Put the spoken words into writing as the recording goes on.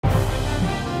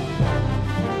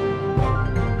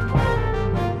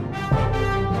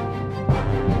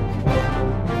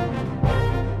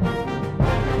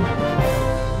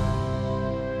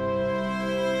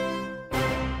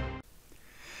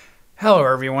Hello,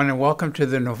 everyone, and welcome to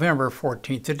the November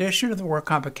 14th edition of the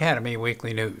WorkComp Academy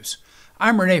Weekly News.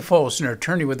 I'm Renee Foles, an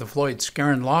attorney with the Floyd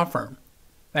Skeren Law Firm.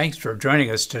 Thanks for joining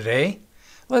us today.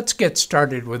 Let's get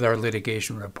started with our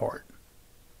litigation report.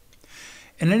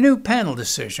 In a new panel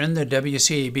decision, the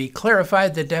WCAB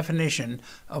clarified the definition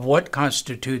of what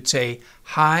constitutes a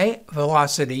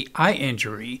high-velocity eye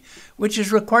injury, which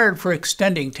is required for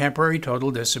extending temporary total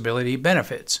disability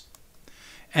benefits.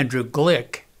 Andrew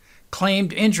Glick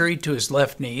claimed injury to his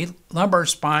left knee, lumbar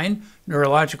spine,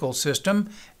 neurological system,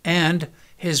 and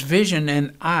his vision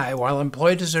and eye while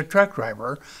employed as a truck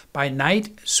driver by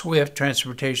Knight Swift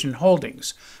Transportation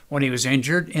Holdings when he was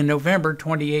injured in November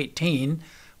 2018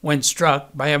 when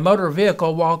struck by a motor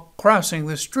vehicle while crossing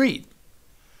the street.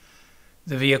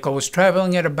 The vehicle was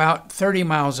traveling at about 30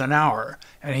 miles an hour,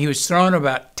 and he was thrown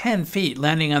about 10 feet,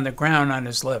 landing on the ground on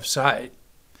his left side.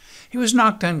 He was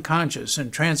knocked unconscious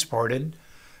and transported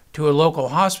to a local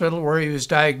hospital where he was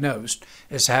diagnosed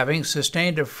as having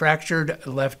sustained a fractured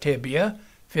left tibia,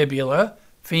 fibula,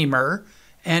 femur,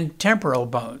 and temporal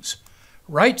bones,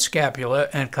 right scapula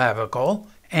and clavicle,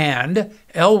 and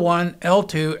L1,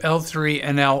 L2, L3,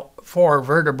 and L4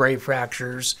 vertebrae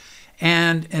fractures,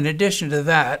 and in addition to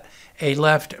that, a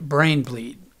left brain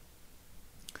bleed.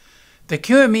 The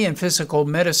QME in Physical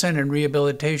Medicine and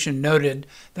Rehabilitation noted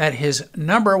that his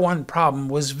number one problem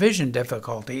was vision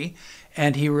difficulty,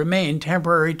 and he remained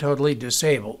temporarily totally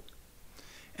disabled.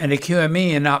 And a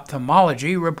QME in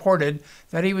Ophthalmology reported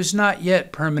that he was not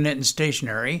yet permanent and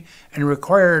stationary and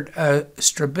required a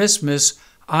strabismus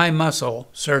eye muscle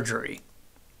surgery.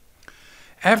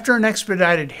 After an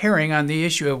expedited hearing on the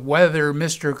issue of whether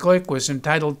Mr. Glick was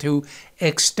entitled to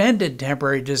extended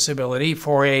temporary disability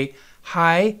for a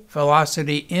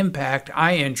high-velocity impact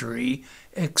eye injury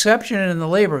exception in the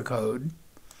Labor Code,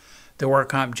 the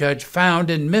WorkComp judge found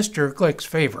in Mr. Glick's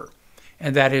favor,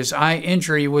 and that his eye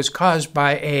injury was caused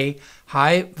by a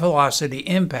high-velocity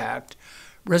impact,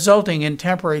 resulting in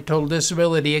temporary total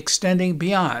disability extending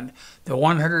beyond the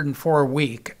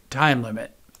 104-week time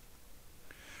limit.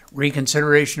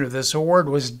 Reconsideration of this award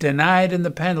was denied in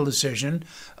the panel decision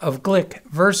of Glick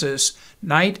versus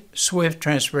Knight Swift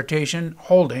Transportation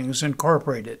Holdings,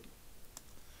 Incorporated.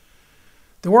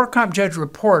 The WorkComp judge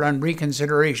report on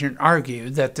reconsideration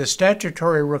argued that the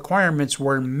statutory requirements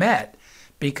were met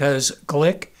because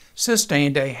Glick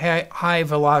sustained a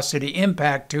high-velocity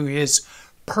impact to his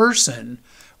person,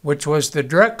 which was the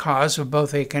direct cause of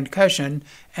both a concussion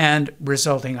and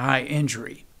resulting eye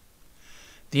injury.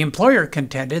 The employer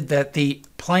contended that the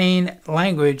plain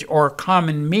language or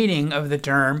common meaning of the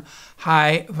term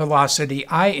high-velocity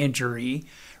eye injury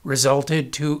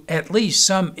resulted to at least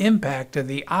some impact of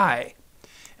the eye,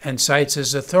 and cites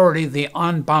as authority the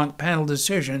en banc panel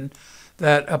decision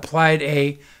that applied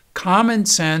a common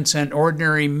sense and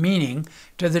ordinary meaning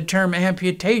to the term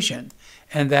amputation,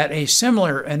 and that a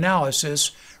similar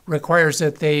analysis requires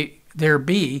that there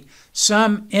be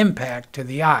some impact to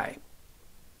the eye.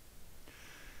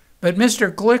 But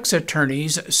Mr. Glick's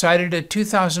attorneys cited a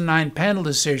 2009 panel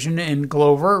decision in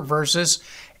Glover versus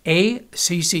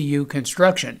ACCU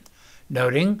Construction,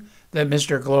 noting that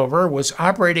Mr. Glover was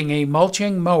operating a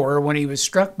mulching mower when he was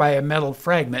struck by a metal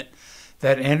fragment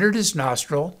that entered his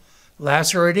nostril,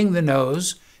 lacerating the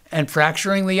nose and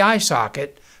fracturing the eye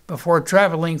socket before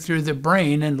traveling through the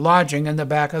brain and lodging in the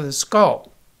back of the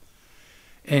skull.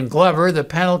 In Glover, the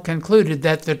panel concluded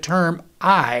that the term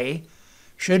eye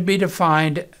should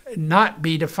not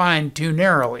be defined too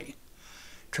narrowly.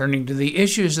 Turning to the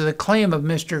issues of the claim of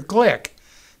Mr. Glick,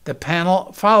 the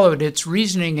panel followed its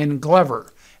reasoning in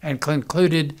Glover and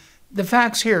concluded the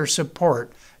facts here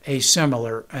support a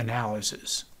similar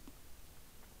analysis.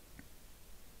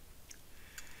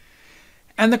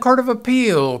 And the Court of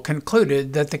Appeal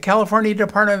concluded that the California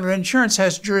Department of Insurance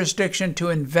has jurisdiction to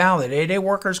invalidate a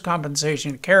workers'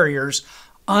 compensation carrier's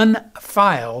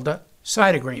unfiled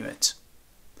side agreements.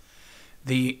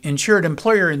 The insured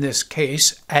employer in this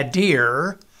case,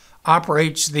 Adair,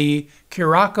 operates the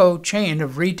Curaco chain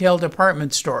of retail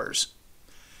department stores.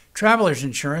 Travelers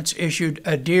Insurance issued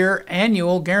Adair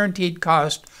annual guaranteed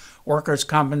cost workers'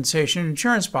 compensation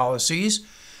insurance policies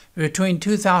between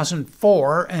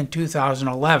 2004 and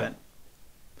 2011.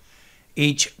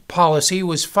 Each policy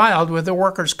was filed with the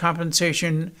Workers'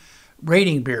 Compensation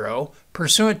Rating Bureau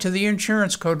pursuant to the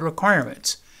insurance code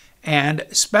requirements and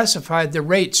specified the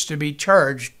rates to be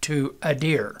charged to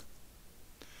Adair.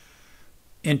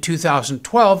 In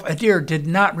 2012, Adair did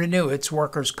not renew its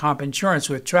workers' comp insurance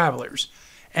with Travelers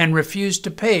and refused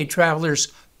to pay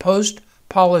Travelers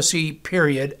post-policy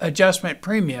period adjustment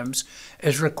premiums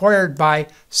as required by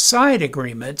side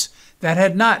agreements that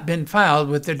had not been filed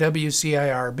with the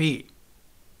WCIRB.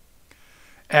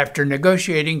 After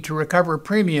negotiating to recover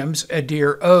premiums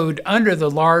Adair owed under the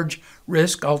large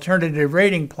risk alternative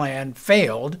rating plan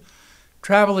failed,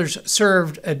 Travelers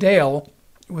served Adair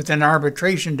with an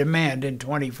arbitration demand in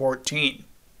 2014.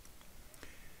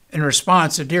 In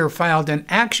response, Adair filed an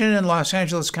action in Los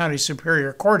Angeles County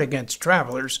Superior Court against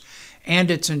Travelers and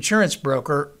its insurance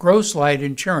broker, Gross Light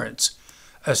Insurance,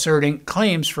 asserting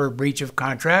claims for breach of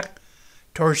contract,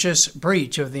 tortious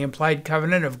breach of the implied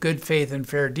covenant of good faith and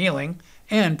fair dealing,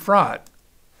 and fraud.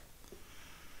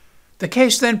 The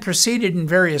case then proceeded in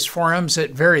various forums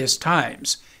at various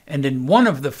times, and in one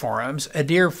of the forums,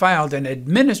 Adair filed an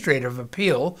administrative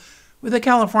appeal with the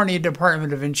California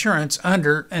Department of Insurance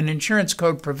under an insurance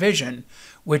code provision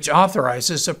which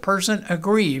authorizes a person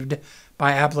aggrieved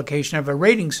by application of a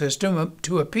rating system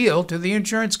to appeal to the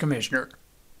insurance commissioner.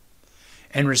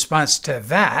 In response to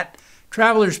that,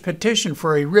 Travelers petitioned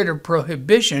for a writ of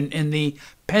prohibition in the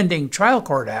pending trial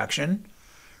court action,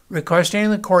 requesting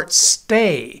the court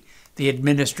stay the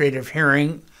administrative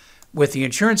hearing with the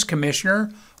insurance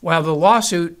commissioner while the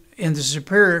lawsuit in the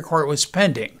Superior Court was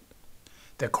pending.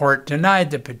 The court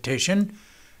denied the petition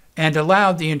and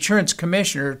allowed the insurance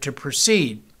commissioner to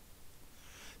proceed.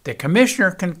 The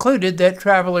commissioner concluded that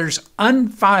Travelers'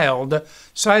 unfiled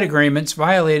side agreements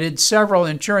violated several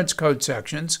insurance code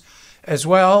sections, as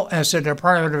well as the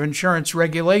Department of Insurance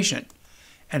regulation,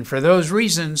 and for those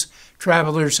reasons,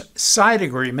 Travelers' side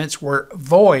agreements were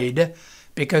void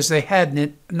because they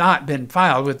had not been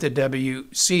filed with the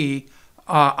WCIRB.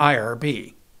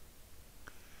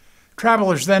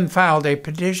 Travelers then filed a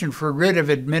petition for writ of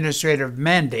administrative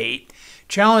mandate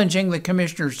challenging the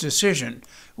commissioner's decision,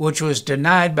 which was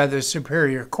denied by the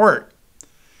Superior Court.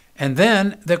 And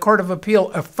then the Court of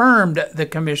Appeal affirmed the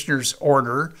commissioner's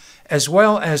order, as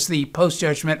well as the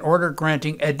post-judgment order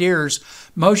granting Adair's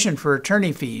motion for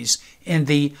attorney fees in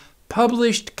the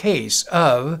published case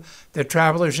of the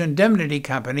Travelers Indemnity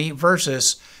Company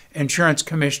versus Insurance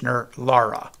Commissioner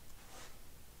Lara.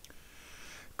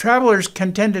 Travelers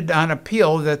contended on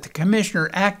appeal that the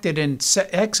commissioner acted in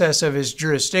excess of his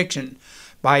jurisdiction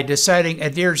by deciding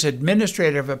Adair's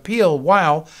administrative appeal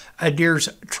while Adair's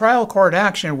trial court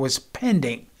action was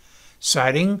pending,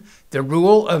 citing the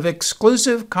rule of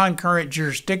exclusive concurrent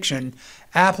jurisdiction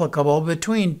applicable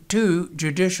between two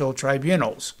judicial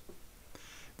tribunals.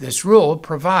 This rule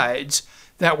provides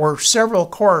that where several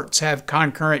courts have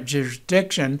concurrent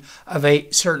jurisdiction of a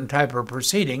certain type of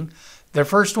proceeding, the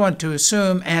first one to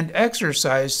assume and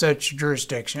exercise such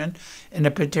jurisdiction in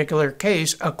a particular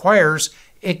case acquires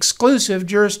exclusive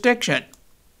jurisdiction.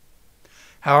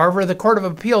 However, the Court of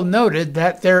Appeal noted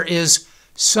that there is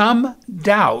some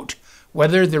doubt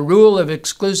whether the rule of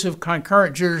exclusive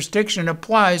concurrent jurisdiction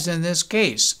applies in this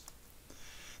case.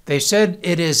 They said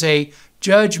it is a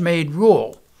judge-made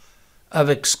rule of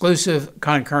exclusive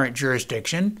concurrent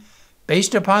jurisdiction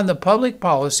based upon the public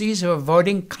policies of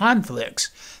avoiding conflicts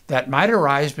that might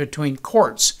arise between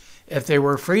courts if they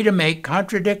were free to make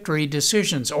contradictory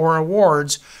decisions or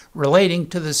awards relating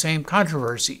to the same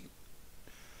controversy.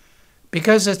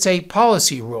 Because it's a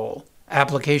policy rule,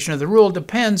 application of the rule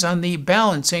depends on the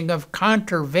balancing of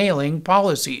countervailing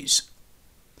policies.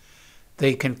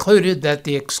 They concluded that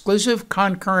the exclusive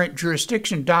concurrent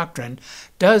jurisdiction doctrine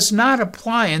does not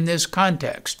apply in this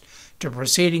context to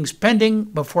proceedings pending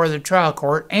before the trial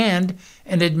court and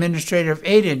an administrative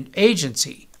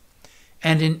agency,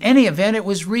 and in any event it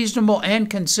was reasonable and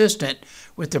consistent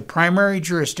with the primary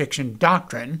jurisdiction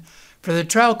doctrine for the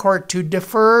trial court to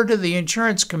defer to the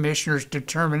insurance commissioner's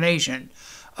determination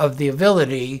of the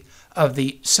validity of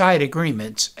the side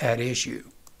agreements at issue.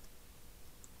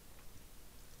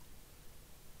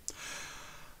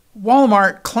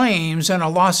 Walmart claims in a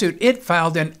lawsuit it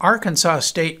filed in Arkansas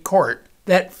State Court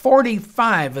that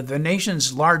 45 of the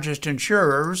nation's largest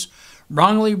insurers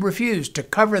wrongly refused to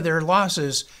cover their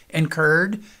losses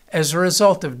incurred as a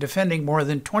result of defending more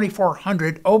than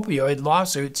 2,400 opioid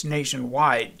lawsuits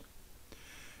nationwide.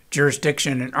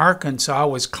 Jurisdiction in Arkansas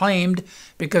was claimed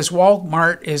because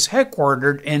Walmart is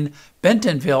headquartered in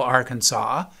Bentonville,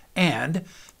 Arkansas, and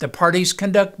the parties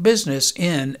conduct business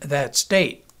in that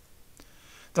state.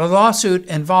 The lawsuit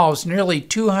involves nearly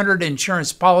 200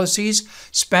 insurance policies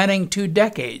spanning 2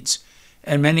 decades,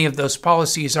 and many of those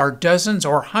policies are dozens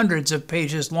or hundreds of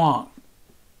pages long.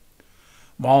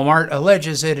 Walmart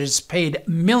alleges it has paid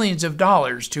millions of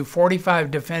dollars to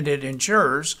 45 defendant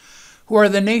insurers, who are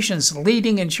the nation's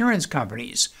leading insurance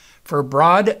companies, for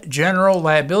broad general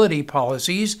liability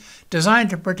policies designed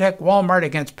to protect Walmart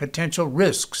against potential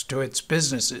risks to its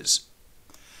businesses.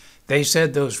 They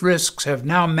said those risks have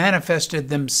now manifested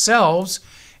themselves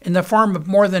in the form of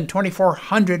more than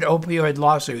 2,400 opioid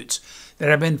lawsuits that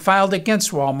have been filed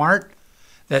against Walmart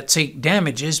that seek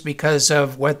damages because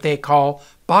of what they call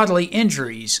bodily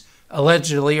injuries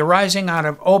allegedly arising out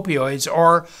of opioids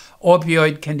or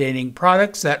opioid-containing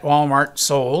products that Walmart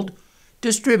sold,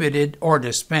 distributed, or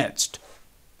dispensed.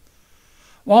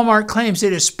 Walmart claims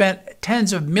it has spent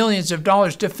tens of millions of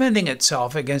dollars defending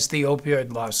itself against the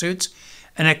opioid lawsuits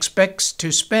and expects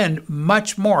to spend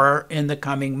much more in the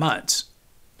coming months.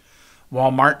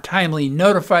 Walmart timely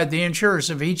notified the insurers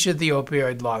of each of the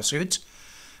opioid lawsuits,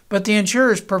 but the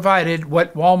insurers provided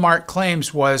what Walmart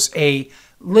claims was a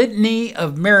litany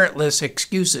of meritless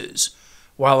excuses,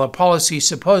 why the policy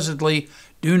supposedly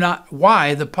do not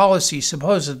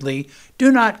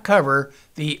cover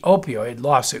the opioid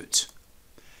lawsuits.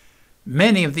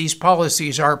 Many of these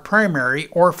policies are primary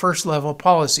or first-level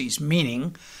policies,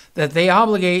 meaning that they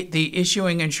obligate the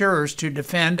issuing insurers to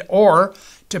defend or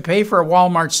to pay for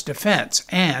Walmart's defense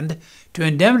and to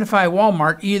indemnify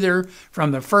Walmart either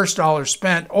from the first dollar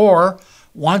spent or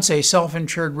once a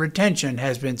self-insured retention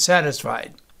has been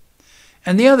satisfied.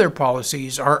 And the other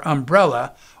policies are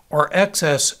umbrella or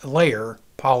excess layer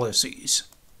policies.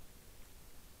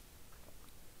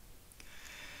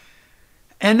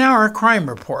 And now our crime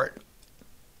report.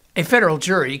 A federal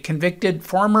jury convicted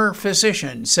former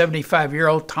physician,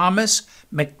 75-year-old Thomas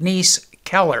McNeese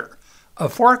Keller,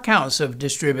 of 4 counts of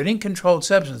distributing controlled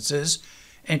substances,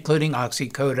 including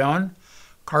oxycodone,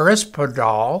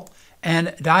 cariprazole, and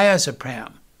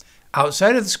diazepam,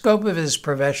 outside of the scope of his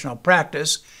professional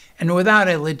practice and without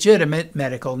a legitimate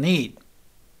medical need.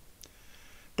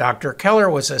 Dr. Keller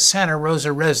was a Santa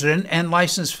Rosa resident and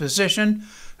licensed physician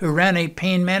who ran a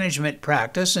pain management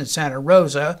practice in Santa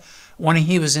Rosa when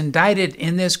he was indicted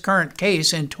in this current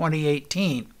case in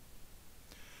 2018.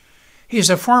 He is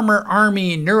a former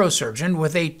Army neurosurgeon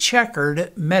with a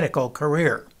checkered medical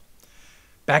career.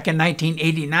 Back in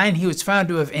 1989, he was found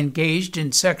to have engaged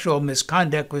in sexual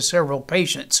misconduct with several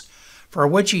patients, for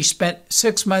which he spent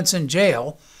 6 months in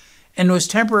jail and was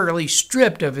temporarily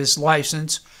stripped of his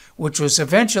license, which was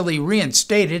eventually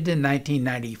reinstated in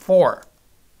 1994.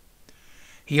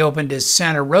 He opened his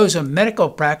Santa Rosa medical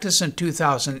practice in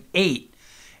 2008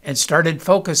 and started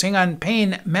focusing on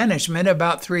pain management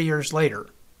about 3 years later.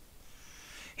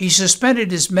 He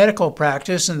suspended his medical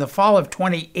practice in the fall of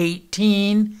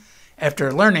 2018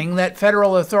 after learning that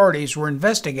federal authorities were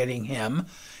investigating him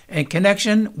in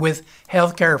connection with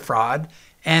healthcare fraud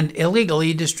and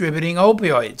illegally distributing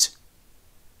opioids.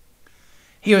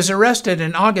 He was arrested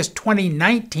in August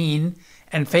 2019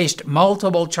 and faced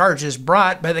multiple charges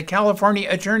brought by the California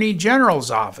Attorney General's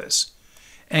office,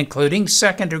 including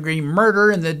second-degree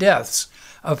murder in the deaths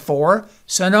of 4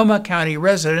 Sonoma County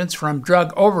residents from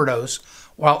drug overdose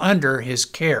while under his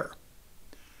care.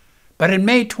 But in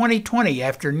May 2020,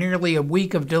 after nearly a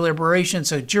week of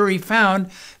deliberations, a jury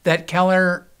found that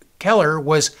Keller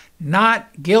was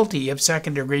not guilty of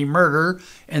second-degree murder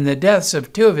in the deaths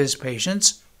of 2 of his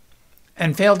patients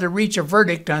and failed to reach a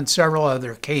verdict on several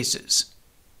other cases.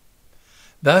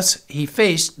 Thus, he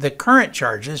faced the current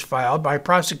charges filed by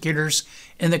prosecutors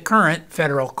in the current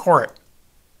federal court.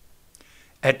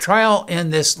 At trial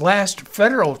in this last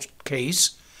federal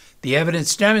case, the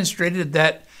evidence demonstrated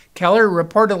that Keller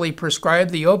reportedly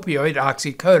prescribed the opioid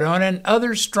oxycodone and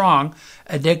other strong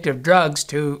addictive drugs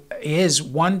to his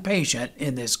one patient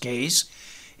in this case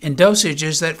in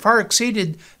dosages that far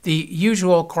exceeded the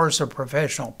usual course of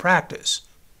professional practice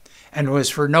and was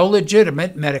for no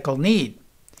legitimate medical need.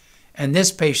 And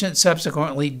this patient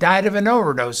subsequently died of an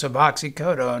overdose of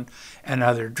oxycodone and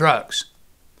other drugs.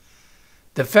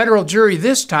 The federal jury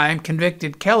this time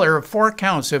convicted Keller of 4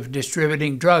 counts of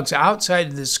distributing drugs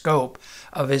outside the scope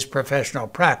of his professional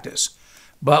practice,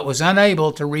 but was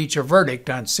unable to reach a verdict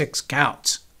on 6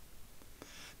 counts.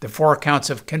 The 4 counts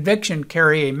of conviction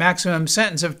carry a maximum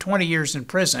sentence of 20 years in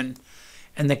prison,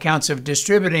 and the counts of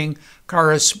distributing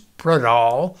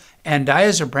cariprazole and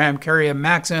diazepam carry a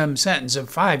maximum sentence of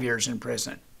 5 years in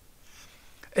prison.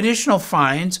 Additional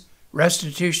fines,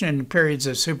 restitution, and periods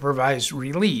of supervised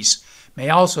release may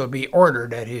also be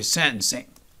ordered at his sentencing.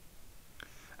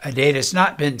 A date has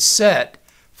not been set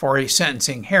for a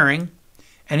sentencing hearing,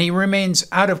 and he remains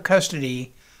out of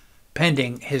custody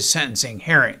pending his sentencing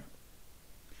hearing.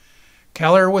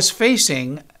 Keller was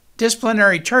facing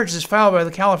disciplinary charges filed by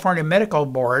the California Medical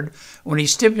Board when he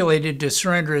stipulated to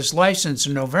surrender his license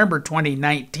in November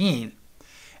 2019,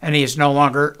 and he is no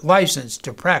longer licensed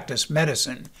to practice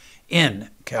medicine in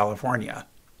California.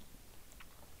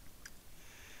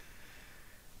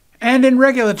 And in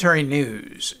regulatory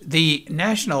news, the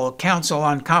National Council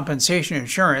on Compensation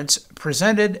Insurance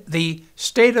presented the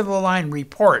State of the Line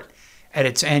report at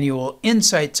its annual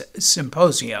Insights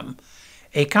Symposium,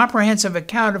 a comprehensive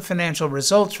account of financial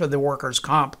results for the workers'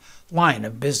 comp line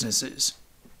of businesses.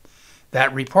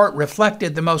 That report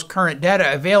reflected the most current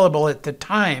data available at the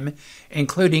time,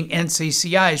 including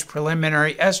NCCI's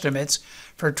preliminary estimates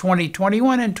for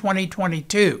 2021 and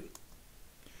 2022.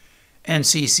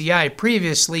 NCCI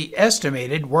previously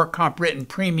estimated work comp written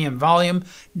premium volume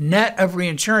net of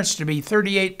reinsurance to be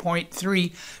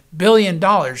 $38.3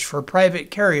 billion for private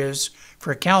carriers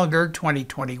for calendar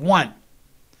 2021.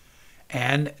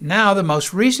 And now the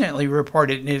most recently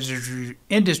reported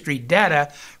industry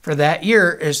data for that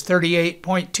year is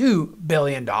 $38.2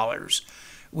 billion,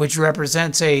 which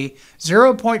represents a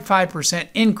 0.5%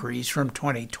 increase from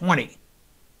 2020.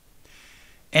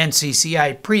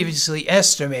 NCCI previously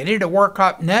estimated a work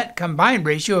comp net combined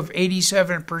ratio of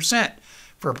 87%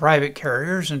 for private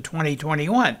carriers in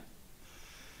 2021.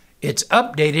 Its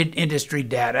updated industry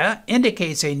data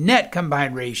indicates a net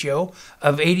combined ratio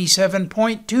of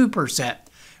 87.2%,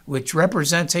 which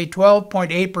represents a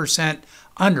 12.8%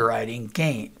 underwriting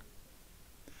gain.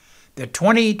 The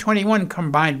 2021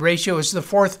 combined ratio is the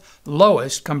fourth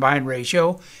lowest combined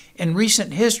ratio in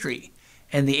recent history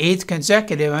and the eighth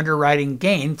consecutive underwriting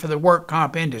gain for the work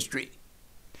comp industry.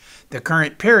 The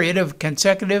current period of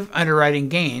consecutive underwriting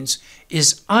gains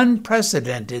is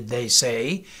unprecedented, they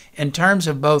say, in terms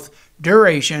of both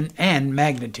duration and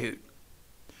magnitude.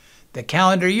 The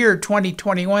calendar year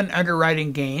 2021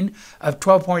 underwriting gain of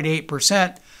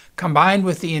 12.8% combined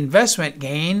with the investment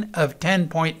gain of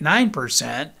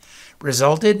 10.9%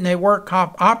 resulted in a work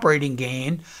comp operating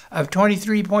gain of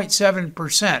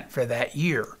 23.7% for that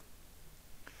year.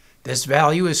 This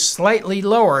value is slightly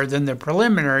lower than the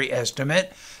preliminary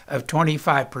estimate of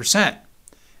 25%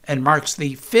 and marks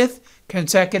the fifth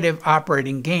consecutive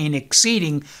operating gain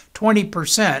exceeding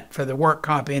 20% for the work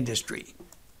comp industry.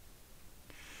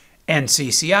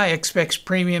 NCCI expects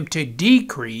premium to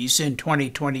decrease in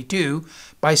 2022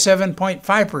 by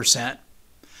 7.5%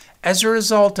 as a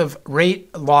result of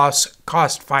rate loss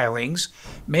cost filings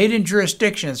made in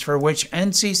jurisdictions for which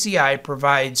NCCI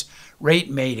provides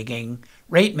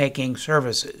rate-making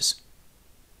services.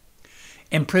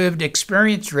 Improved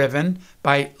experience driven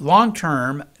by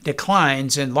long-term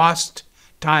declines in lost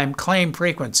time claim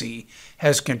frequency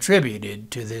has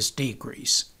contributed to this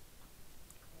decrease.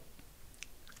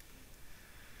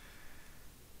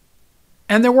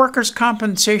 And the Workers'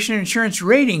 Compensation Insurance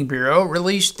Rating Bureau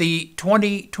released the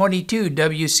 2022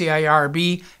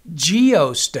 WCIRB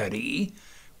GEO study,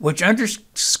 which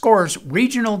underscores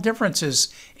regional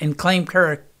differences in claim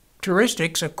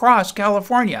characteristics across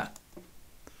California.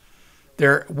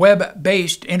 Their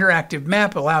web-based interactive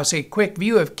map allows a quick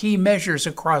view of key measures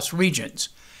across regions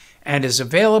and is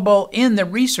available in the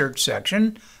research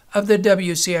section of the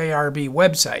WCIRB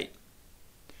website.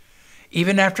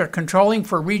 Even after controlling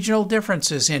for regional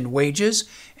differences in wages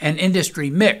and industry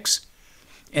mix,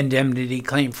 indemnity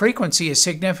claim frequency is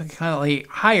significantly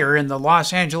higher in the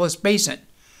Los Angeles Basin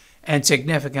and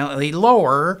significantly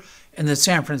lower in the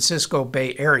San Francisco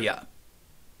Bay Area.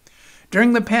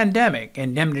 During the pandemic,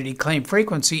 indemnity claim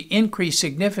frequency increased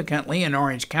significantly in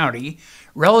Orange County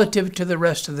relative to the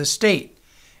rest of the state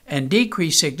and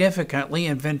decreased significantly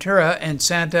in Ventura and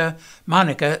Santa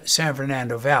Monica, San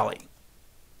Fernando Valley.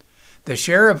 The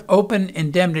share of open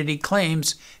indemnity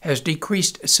claims has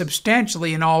decreased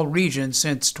substantially in all regions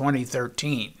since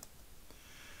 2013.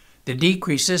 The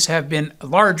decreases have been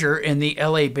larger in the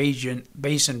LA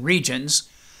Basin regions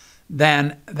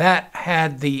than that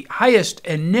had the highest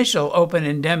initial open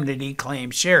indemnity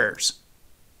claim shares.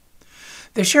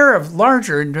 The share of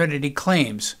larger indemnity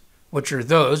claims, which are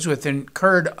those with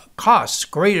incurred costs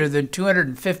greater than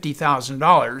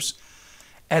 $250,000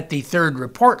 at the third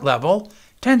report level,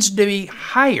 tends to be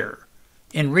higher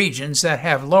in regions that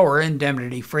have lower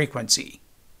indemnity frequency.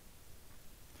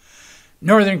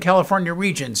 Northern California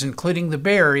regions, including the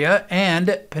Bay Area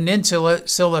and Peninsula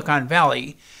Silicon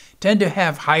Valley, tend to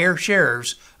have higher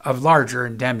shares of larger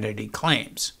indemnity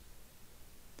claims.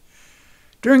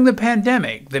 During the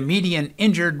pandemic, the median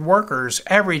injured workers'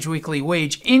 average weekly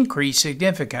wage increased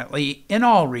significantly in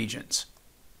all regions.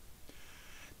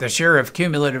 The share of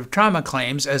cumulative trauma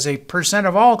claims as a percent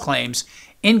of all claims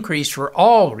increased for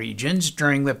all regions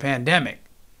during the pandemic.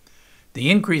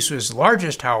 The increase was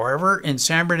largest, however, in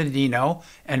San Bernardino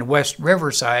and West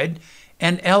Riverside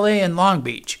and LA and Long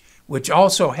Beach, which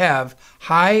also have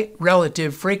high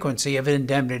relative frequency of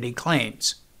indemnity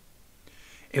claims.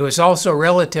 It was also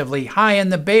relatively high in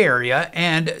the Bay Area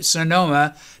and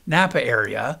Sonoma-Napa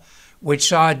area, which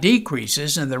saw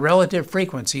decreases in the relative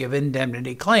frequency of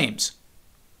indemnity claims.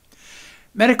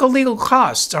 Medical legal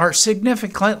costs are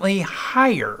significantly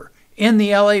higher in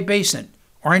the LA Basin,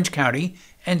 Orange County,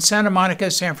 and Santa Monica,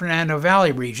 San Fernando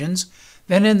Valley regions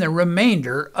than in the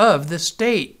remainder of the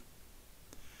state.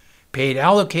 Paid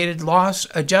allocated loss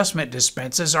adjustment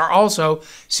dispenses are also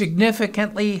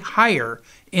significantly higher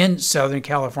in Southern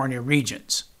California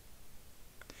regions.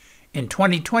 In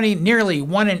 2020, nearly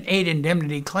 1 in 8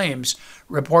 indemnity claims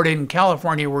reported in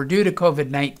California were due to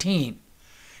COVID-19,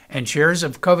 and shares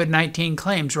of COVID-19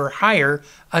 claims were higher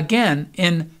again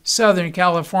in Southern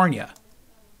California.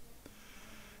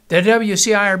 The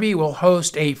WCIRB will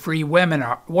host a free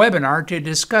webinar to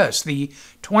discuss the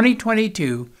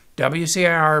 2022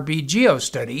 WCIRB Geo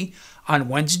Study on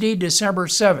Wednesday, December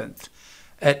 7th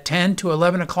at 10 to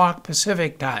 11 o'clock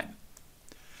Pacific Time.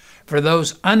 For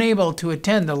those unable to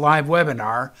attend the live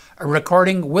webinar, a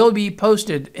recording will be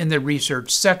posted in the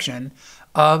research section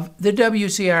of the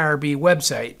WCIRB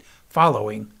website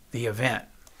following the event.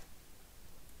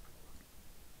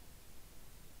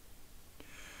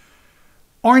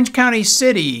 Orange County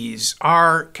cities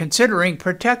are considering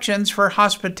protections for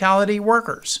hospitality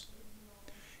workers.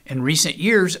 In recent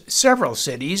years, several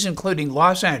cities, including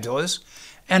Los Angeles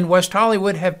and West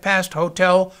Hollywood, have passed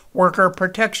hotel worker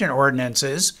protection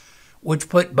ordinances, which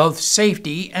put both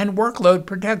safety and workload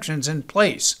protections in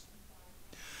place.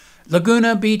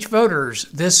 Laguna Beach voters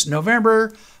this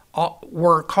November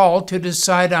were called to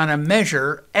decide on a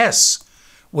Measure S,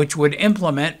 which would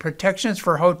implement protections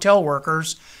for hotel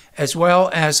workers as well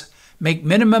as make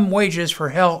minimum wages for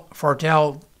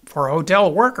hotel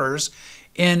workers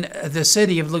in the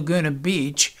city of Laguna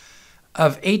Beach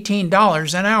of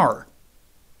 $18 an hour.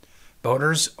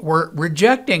 Voters were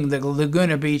rejecting the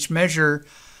Laguna Beach measure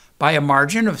by a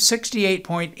margin of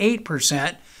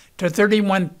 68.8% to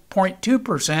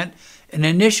 31.2% in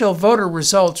initial voter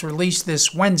results released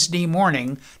this Wednesday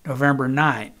morning, November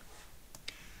 9.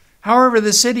 However,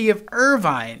 the city of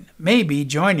Irvine may be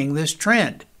joining this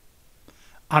trend.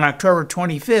 On October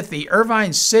 25th, the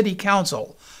Irvine City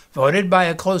Council voted by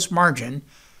a close margin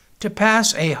to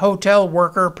pass a hotel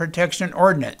worker protection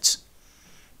ordinance.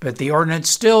 But the ordinance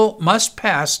still must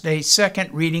pass a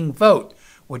second reading vote,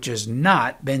 which has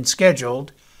not been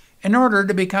scheduled, in order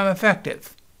to become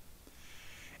effective.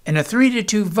 In a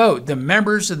 3-2 vote, the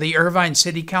members of the Irvine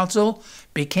City Council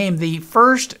became the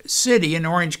first city in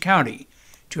Orange County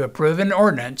to approve an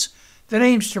ordinance that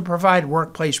aims to provide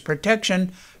workplace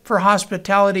protection for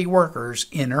hospitality workers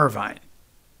in Irvine.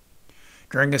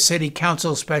 During a city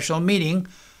council special meeting,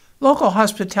 local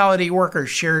hospitality workers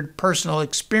shared personal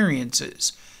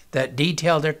experiences that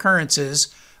detailed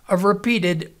occurrences of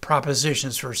repeated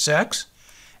propositions for sex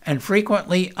and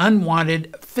frequently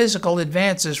unwanted physical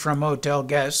advances from hotel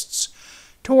guests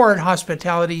toward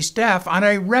hospitality staff on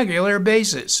a regular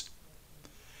basis.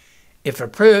 If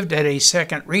approved at a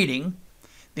second reading,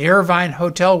 the Irvine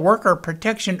Hotel Worker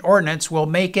Protection Ordinance will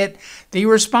make it the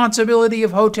responsibility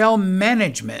of hotel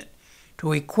management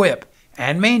to equip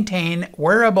and maintain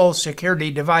wearable security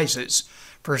devices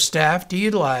for staff to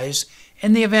utilize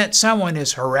in the event someone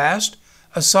is harassed,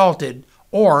 assaulted,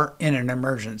 or in an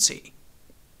emergency.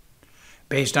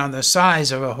 Based on the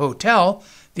size of a hotel,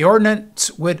 the ordinance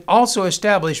would also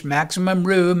establish maximum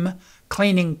room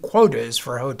cleaning quotas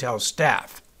for hotel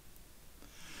staff.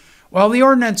 While the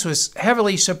ordinance was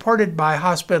heavily supported by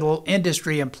hospital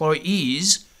industry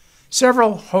employees,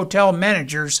 several hotel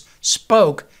managers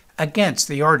spoke against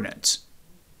the ordinance.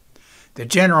 The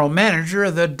general manager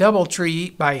of the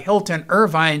DoubleTree by Hilton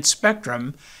Irvine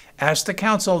Spectrum asked the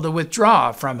council to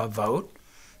withdraw from a vote,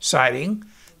 citing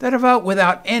that a vote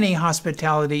without any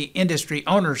hospitality industry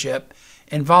ownership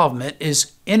involvement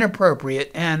is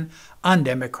inappropriate and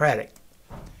undemocratic.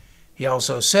 He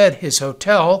also said his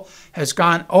hotel has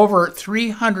gone over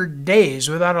 300 days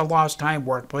without a lost time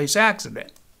workplace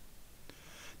accident.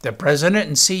 The president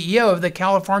and CEO of the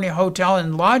California Hotel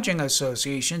and Lodging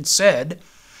Association said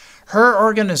her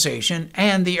organization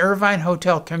and the Irvine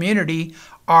hotel community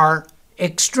are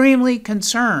extremely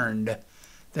concerned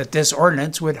that this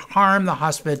ordinance would harm the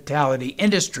hospitality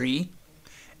industry,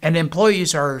 and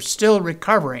employees are still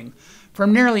recovering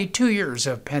from nearly 2 years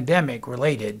of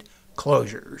pandemic-related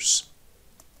closures.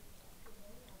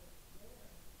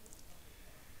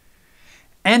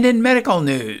 And in medical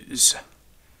news,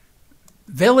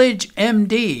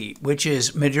 VillageMD, which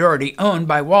is majority owned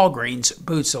by Walgreens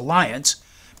Boots Alliance,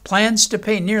 plans to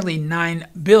pay nearly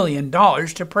 $9 billion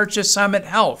to purchase Summit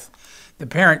Health, the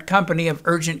parent company of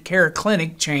urgent care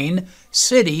clinic chain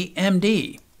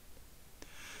CityMD.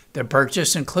 The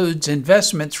purchase includes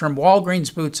investments from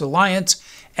Walgreens Boots Alliance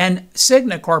and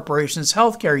Cigna Corporation's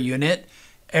healthcare unit,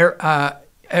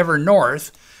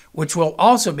 Evernorth, which will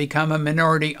also become a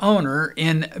minority owner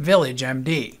in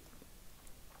VillageMD.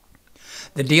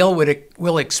 The deal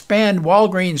will expand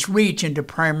Walgreens' reach into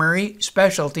primary,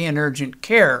 specialty, and urgent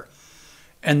care,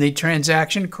 and the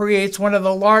transaction creates one of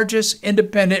the largest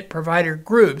independent provider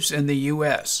groups in the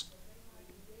U.S.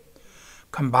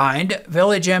 Combined,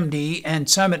 VillageMD and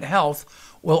Summit Health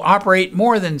will operate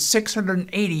more than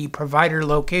 680 provider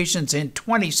locations in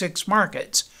 26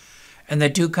 markets, and the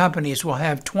two companies will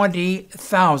have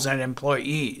 20,000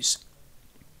 employees.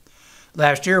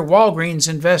 Last year, Walgreens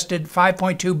invested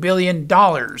 $5.2 billion in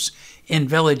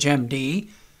VillageMD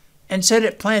and said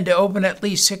it planned to open at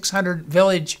least 600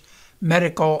 Village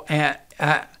Medical at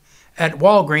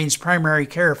Walgreens primary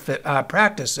care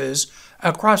practices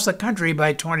across the country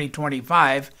by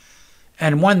 2025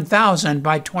 and 1,000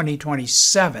 by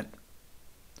 2027.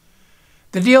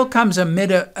 The deal comes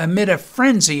amid a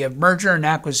frenzy of merger and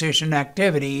acquisition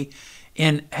activity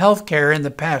in healthcare in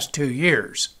the past 2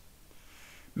 years.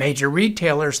 Major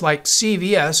retailers like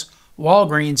CVS,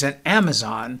 Walgreens, and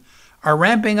Amazon are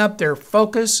ramping up their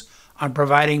focus on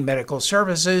providing medical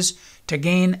services to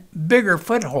gain bigger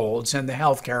footholds in the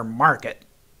healthcare market.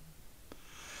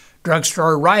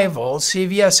 Drugstore rival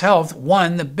CVS Health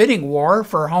won the bidding war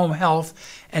for home health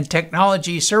and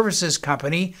technology services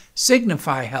company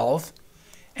Signify Health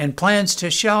and plans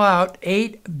to shell out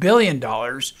 $8 billion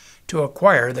to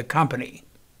acquire the company.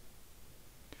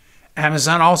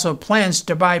 Amazon also plans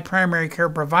to buy primary care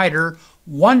provider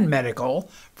One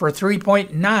Medical for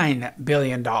 $3.9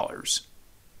 billion.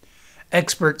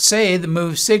 Experts say the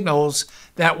move signals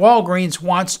that Walgreens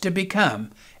wants to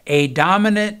become a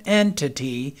dominant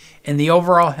entity in the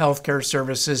overall healthcare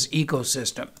services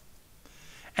ecosystem,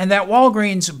 and that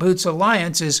Walgreens Boots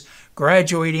Alliance is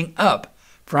graduating up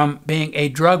from being a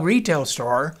drug retail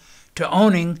store to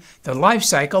owning the life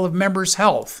cycle of members'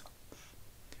 health.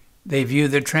 They view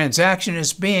the transaction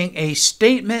as being a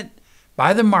statement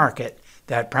by the market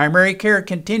that primary care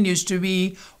continues to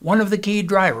be one of the key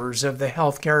drivers of the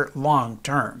healthcare long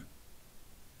term.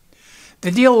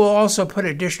 The deal will also put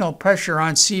additional pressure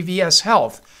on CVS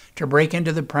Health to break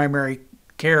into the primary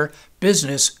care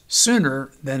business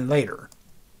sooner than later.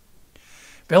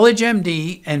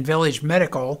 VillageMD and Village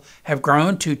Medical have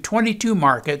grown to 22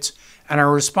 markets and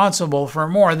are responsible for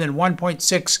more than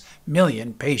 1.6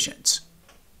 million patients.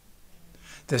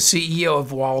 The CEO of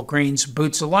Walgreens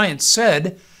Boots Alliance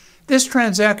said, "This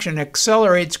transaction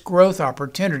accelerates growth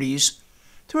opportunities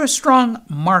through a strong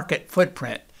market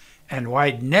footprint and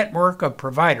wide network of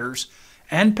providers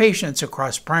and patients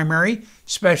across primary,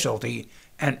 specialty,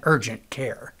 and urgent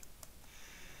care."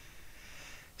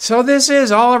 So this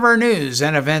is all of our news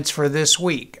and events for this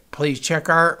week. Please check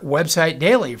our website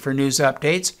daily for news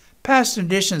updates, past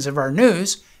editions of our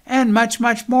news, and much,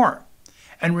 much more.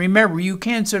 And remember, you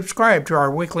can subscribe to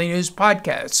our weekly news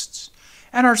podcasts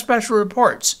and our special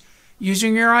reports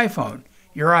using your iPhone,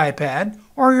 your iPad,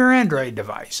 or your Android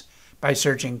device by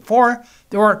searching for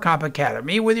the WorkComp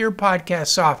Academy with your podcast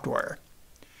software.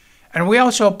 And we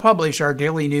also publish our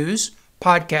daily news,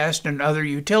 podcast, and other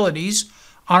utilities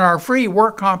on our free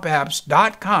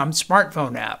WorkCompApps.com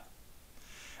smartphone app.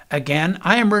 Again,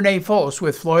 I am Renee Fols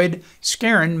with Floyd,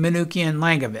 Skeren, Manukian,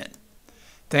 Langevin.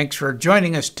 Thanks for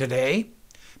joining us today.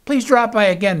 Please drop by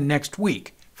again next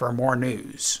week for more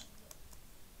news.